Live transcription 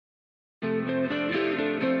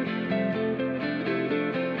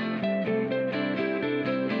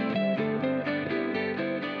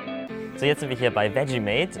So, jetzt sind wir hier bei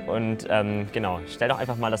Vegemate und genau, stell doch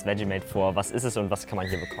einfach mal das Vegemate vor. Was ist es und was kann man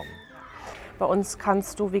hier bekommen? Bei uns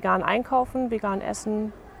kannst du vegan einkaufen, vegan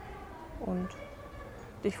essen und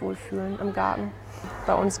dich wohlfühlen im Garten.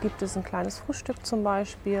 Bei uns gibt es ein kleines Frühstück zum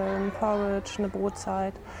Beispiel, ein Porridge, eine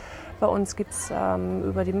Brotzeit. Bei uns gibt es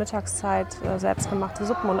über die Mittagszeit selbstgemachte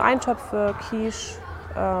Suppen und Eintöpfe, Quiche,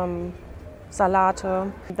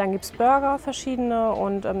 Salate. Dann gibt es Burger, verschiedene,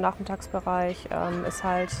 und im Nachmittagsbereich ist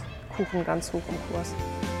halt Kuchen ganz hoch im Kurs.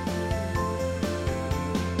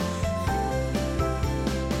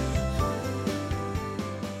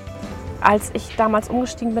 Als ich damals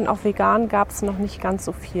umgestiegen bin auf vegan, gab es noch nicht ganz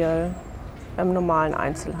so viel im normalen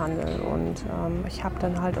Einzelhandel. Und ich habe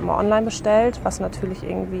dann halt immer online bestellt, was natürlich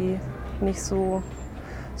irgendwie nicht so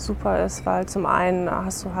super ist, weil zum einen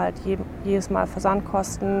hast du halt jedes Mal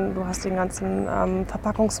Versandkosten, du hast den ganzen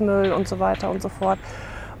Verpackungsmüll und so weiter und so fort.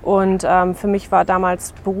 Und für mich war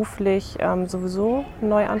damals beruflich sowieso ein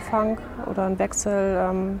Neuanfang oder ein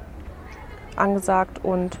Wechsel angesagt.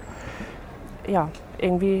 Und ja,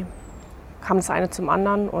 irgendwie kam das eine zum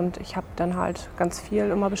anderen und ich habe dann halt ganz viel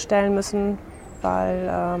immer bestellen müssen,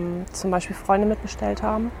 weil zum Beispiel Freunde mitbestellt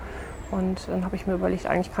haben. Und dann habe ich mir überlegt,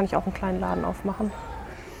 eigentlich kann ich auch einen kleinen Laden aufmachen.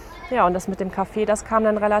 Ja, und das mit dem Kaffee, das kam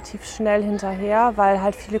dann relativ schnell hinterher, weil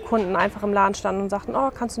halt viele Kunden einfach im Laden standen und sagten,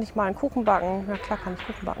 oh, kannst du nicht mal einen Kuchen backen? Ja klar, kann ich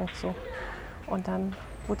Kuchen backen. So. Und dann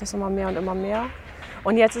wurde das immer mehr und immer mehr.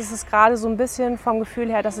 Und jetzt ist es gerade so ein bisschen vom Gefühl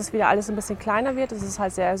her, dass es wieder alles ein bisschen kleiner wird. Es ist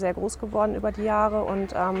halt sehr, sehr groß geworden über die Jahre.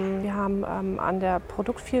 Und wir haben an der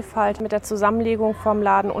Produktvielfalt mit der Zusammenlegung vom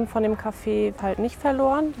Laden und von dem Café halt nicht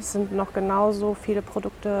verloren. Es sind noch genauso viele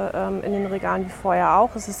Produkte in den Regalen wie vorher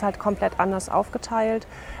auch. Es ist halt komplett anders aufgeteilt.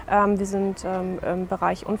 Wir sind im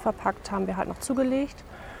Bereich unverpackt, haben wir halt noch zugelegt.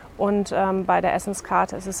 Und bei der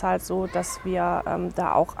Essenskarte ist es halt so, dass wir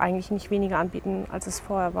da auch eigentlich nicht weniger anbieten, als es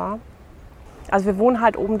vorher war. Also wir wohnen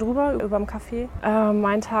halt oben drüber, über dem Café.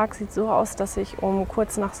 Mein Tag sieht so aus, dass ich um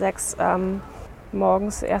kurz nach 6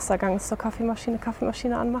 morgens erster Gang ist zur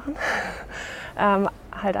Kaffeemaschine anmachen.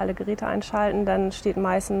 Halt alle Geräte einschalten. Dann steht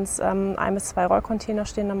meistens 1 bis 2 Rollcontainer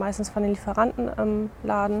stehen dann meistens von den Lieferanten im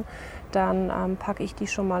Laden. Dann packe ich die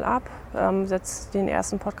schon mal ab, setze den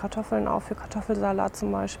ersten Pott Kartoffeln auf für Kartoffelsalat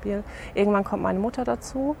zum Beispiel. Irgendwann kommt meine Mutter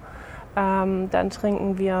dazu. Dann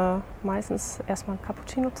trinken wir meistens erstmal ein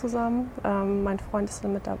Cappuccino zusammen. Mein Freund ist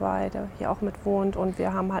dann mit dabei, der hier auch mit wohnt. Und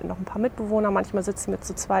wir haben halt noch ein paar Mitbewohner. Manchmal sitzen wir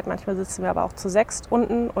zu zweit, manchmal sitzen wir aber auch zu 6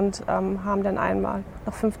 unten und haben dann einmal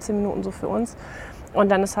noch 15 Minuten so für uns. Und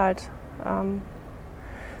dann ist halt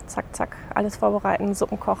zack, zack, alles vorbereiten,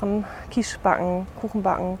 Suppen kochen, Quiche backen, Kuchen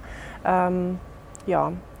backen.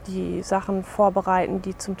 Ja, die Sachen vorbereiten,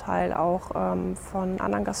 die zum Teil auch von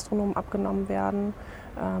anderen Gastronomen abgenommen werden.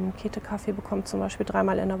 Käthe Kaffee bekommt zum Beispiel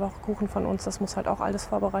 3-mal in der Woche Kuchen von uns. Das muss halt auch alles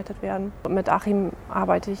vorbereitet werden. Mit Achim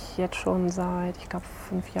arbeite ich jetzt schon seit, ich glaube,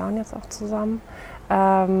 5 Jahren jetzt auch zusammen.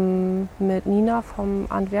 Mit Nina vom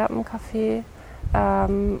Antwerpen Café.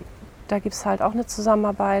 Da gibt es halt auch eine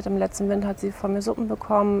Zusammenarbeit. Im letzten Winter hat sie von mir Suppen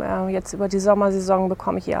bekommen. Jetzt über die Sommersaison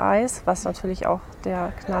bekomme ich ihr Eis, was natürlich auch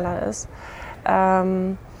der Knaller ist.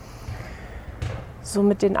 So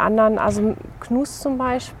mit den anderen, also Knus zum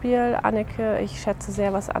Beispiel, Anneke, ich schätze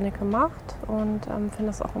sehr, was Anneke macht und finde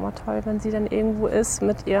das auch immer toll, wenn sie dann irgendwo ist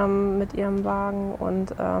mit ihrem Wagen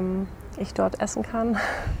und ich dort essen kann.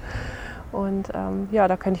 Und ja,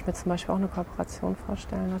 da könnte ich mir zum Beispiel auch eine Kooperation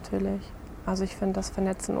vorstellen, natürlich. Also ich finde das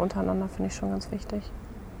Vernetzen untereinander finde ich schon ganz wichtig.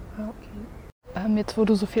 Ja. Okay. Jetzt, wo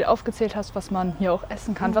du so viel aufgezählt hast, was man hier auch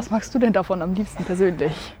essen kann, was magst du denn davon am liebsten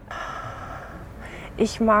persönlich?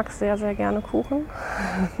 Ich mag sehr, sehr gerne Kuchen.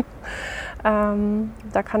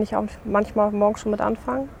 Da kann ich auch manchmal morgens schon mit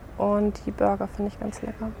anfangen. Und die Burger finde ich ganz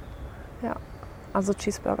lecker. Ja. Also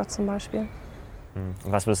Cheeseburger zum Beispiel.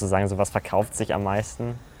 Und was würdest du sagen, so was verkauft sich am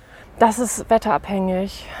meisten? Das ist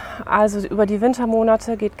wetterabhängig. Also über die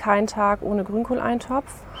Wintermonate geht kein Tag ohne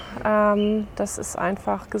Grünkohleintopf. Das ist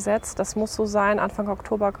einfach Gesetz, das muss so sein. Anfang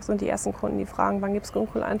Oktober sind die ersten Kunden, die fragen, wann gibt es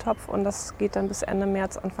Grünkohleintopf? Und das geht dann bis Ende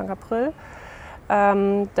März, Anfang April.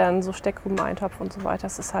 Dann so Steckrübeneintopf und so weiter.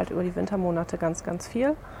 Das ist halt über die Wintermonate ganz, ganz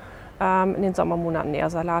viel. In den Sommermonaten eher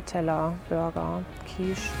Salatteller, Burger,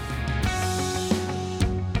 Quiche.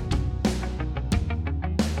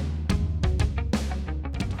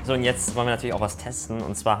 So, und jetzt wollen wir natürlich auch was testen.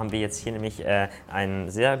 Und zwar haben wir jetzt hier nämlich ein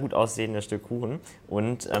sehr gut aussehendes Stück Kuchen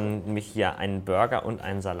und nämlich hier einen Burger und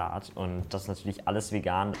einen Salat. Und das ist natürlich alles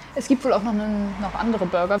vegan. Es gibt wohl auch noch andere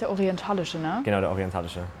Burger, der orientalische, ne? Genau, der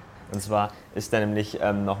orientalische. Und zwar ist der nämlich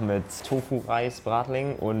noch mit Tofu-Reis,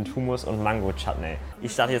 Bratling und Hummus und Mango-Chutney.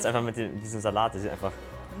 Ich starte jetzt einfach mit diesem Salat, der sieht einfach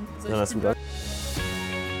besonders gut aus.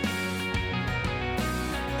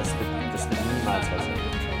 Das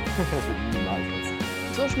Das wird niemals passieren.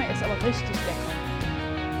 So schmeckt es aber richtig lecker.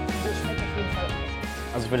 So schmeckt auf jeden Fall.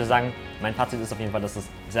 Also ich würde sagen, mein Fazit ist auf jeden Fall, dass es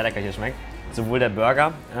sehr lecker hier schmeckt. Sowohl der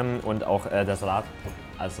Burger und auch der Salat.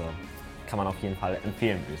 Also kann man auf jeden Fall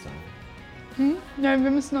empfehlen, würde ich sagen. Ja,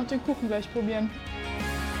 wir müssen noch den Kuchen gleich probieren.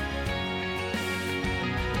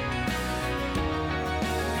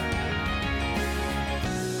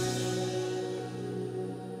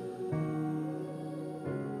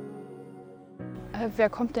 Wer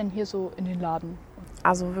kommt denn hier so in den Laden?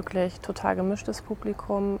 Also wirklich total gemischtes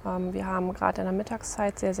Publikum. Wir haben gerade in der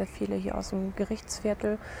Mittagszeit sehr, sehr viele hier aus dem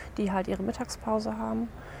Gerichtsviertel, die halt ihre Mittagspause haben,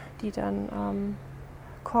 die dann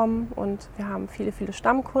kommen. Und wir haben viele, viele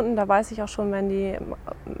Stammkunden. Da weiß ich auch schon, wenn die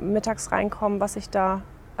mittags reinkommen, was ich da,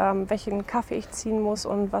 welchen Kaffee ich ziehen muss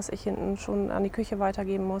und was ich hinten schon an die Küche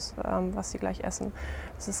weitergeben muss, was sie gleich essen.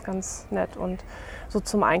 Das ist ganz nett. Und so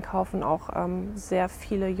zum Einkaufen auch sehr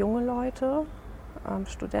viele junge Leute.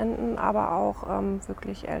 Studenten, aber auch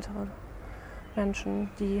wirklich ältere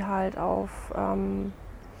Menschen, die halt auf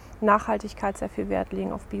Nachhaltigkeit sehr viel Wert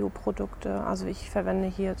legen, auf Bioprodukte. Also ich verwende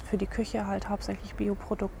hier für die Küche halt hauptsächlich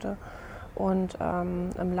Bioprodukte und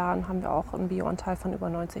im Laden haben wir auch einen Bioanteil von über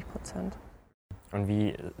 90%. Und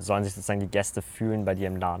wie sollen sich sozusagen die Gäste fühlen bei dir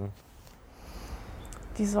im Laden?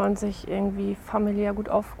 Die sollen sich irgendwie familiär gut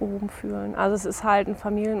aufgehoben fühlen. Also es ist halt ein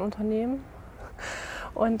Familienunternehmen.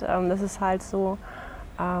 Und das ist halt so,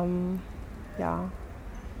 ja,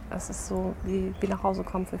 es ist so wie nach Hause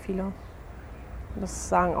kommen für viele. Und das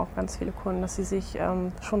sagen auch ganz viele Kunden, dass sie sich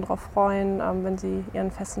schon darauf freuen, wenn sie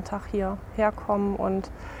ihren festen Tag hierher kommen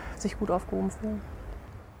und sich gut aufgehoben fühlen.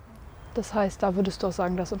 Das heißt, da würdest du auch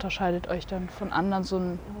sagen, das unterscheidet euch dann von anderen so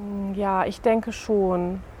ein... Ja, ich denke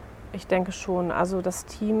schon. Also das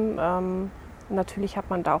Team, natürlich hat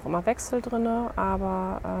man da auch immer Wechsel drin,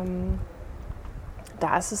 aber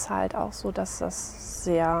da ist es halt auch so, dass das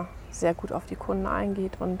sehr, sehr gut auf die Kunden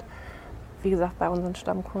eingeht. Und wie gesagt, bei unseren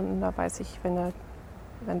Stammkunden, da weiß ich,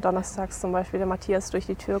 wenn donnerstags zum Beispiel der Matthias durch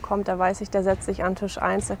die Tür kommt, da weiß ich, der setzt sich an Tisch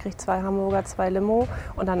 1, der kriegt 2 Hamburger, 2 Limo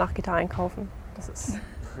und danach geht er einkaufen. Das ist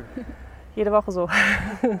jede Woche so.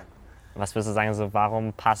 Was würdest du sagen, so,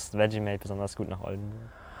 warum passt Vegemite besonders gut nach Oldenburg?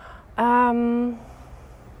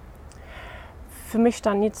 Für mich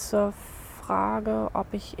stand nie zur Frage, ob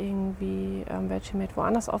ich irgendwie Vegemite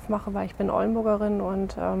woanders aufmache, weil ich bin Oldenburgerin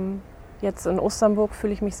und jetzt in Osternburg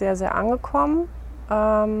fühle ich mich sehr, sehr angekommen.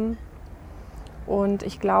 Und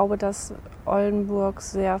ich glaube, dass Oldenburg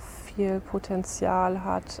sehr viel Potenzial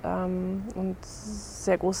hat und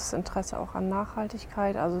sehr großes Interesse auch an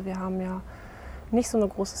Nachhaltigkeit. Also wir haben ja nicht so eine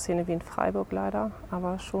große Szene wie in Freiburg leider,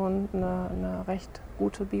 aber schon eine recht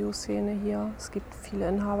gute Bioszene hier. Es gibt viele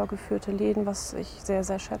inhabergeführte Läden, was ich sehr,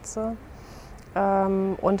 sehr schätze.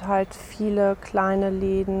 Und halt viele kleine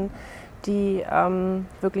Läden, die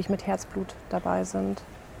wirklich mit Herzblut dabei sind.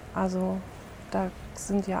 Also da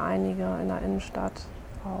sind ja einige in der Innenstadt,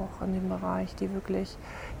 auch in dem Bereich, die wirklich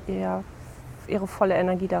ihre volle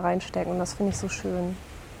Energie da reinstecken. Und das finde ich so schön.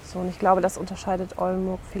 So, und ich glaube, das unterscheidet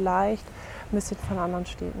Oldenburg vielleicht ein bisschen von anderen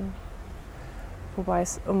Städten. Wobei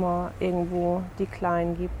es immer irgendwo die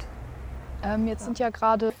Kleinen gibt. Jetzt sind ja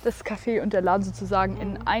gerade das Café und der Laden sozusagen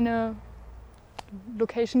in eine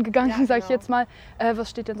Location gegangen, Ja, sage ich genau. jetzt mal. Was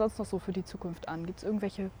steht denn sonst noch so für die Zukunft an? Gibt es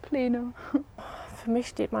irgendwelche Pläne? Für mich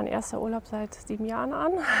steht mein erster Urlaub seit 7 Jahren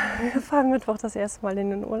an. Wir fahren Mittwoch das erste Mal in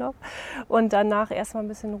den Urlaub und danach erstmal ein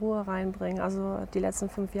bisschen Ruhe reinbringen. Also die letzten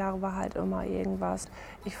 5 Jahre war halt immer irgendwas.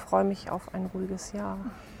 Ich freue mich auf ein ruhiges Jahr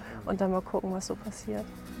und dann mal gucken, was so passiert.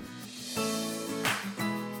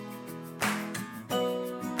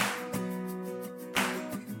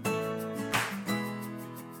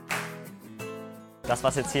 Das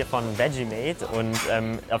war's jetzt hier von Vegemite und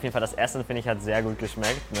auf jeden Fall das Essen, finde ich, hat sehr gut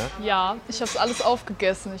geschmeckt. Ne? Ja, ich habe es alles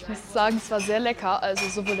aufgegessen. Ich muss sagen, es war sehr lecker. Also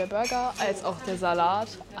sowohl der Burger als auch der Salat,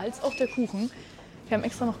 als auch der Kuchen. Wir haben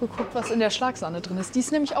extra noch geguckt, was in der Schlagsahne drin ist. Die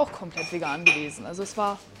ist nämlich auch komplett vegan gewesen. Also es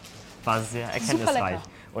war Sehr super erkenntnisreich. lecker.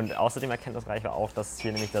 Und außerdem erkenntnisreich war auch, dass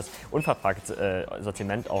hier nämlich das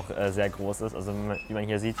Unverpackt-Sortiment auch sehr groß ist. Also wie man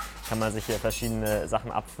hier sieht, kann man sich hier verschiedene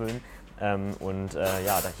Sachen abfüllen.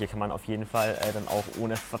 Hier kann man auf jeden Fall dann auch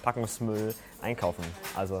ohne Verpackungsmüll einkaufen.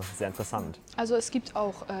 Also sehr interessant. Also es gibt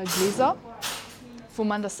auch Gläser, wo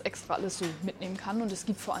man das extra alles so mitnehmen kann. Und es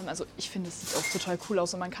gibt vor allem, also ich finde, es sieht auch total cool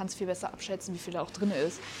aus und man kann es viel besser abschätzen, wie viel da auch drin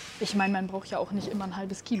ist. Ich meine, man braucht ja auch nicht immer ein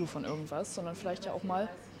halbes Kilo von irgendwas, sondern vielleicht ja auch mal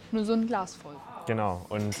nur so ein Glas voll. Genau,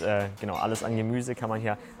 und alles an Gemüse kann man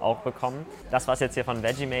hier auch bekommen. Das war's jetzt hier von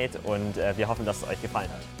Vegemite und wir hoffen, dass es euch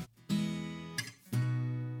gefallen hat.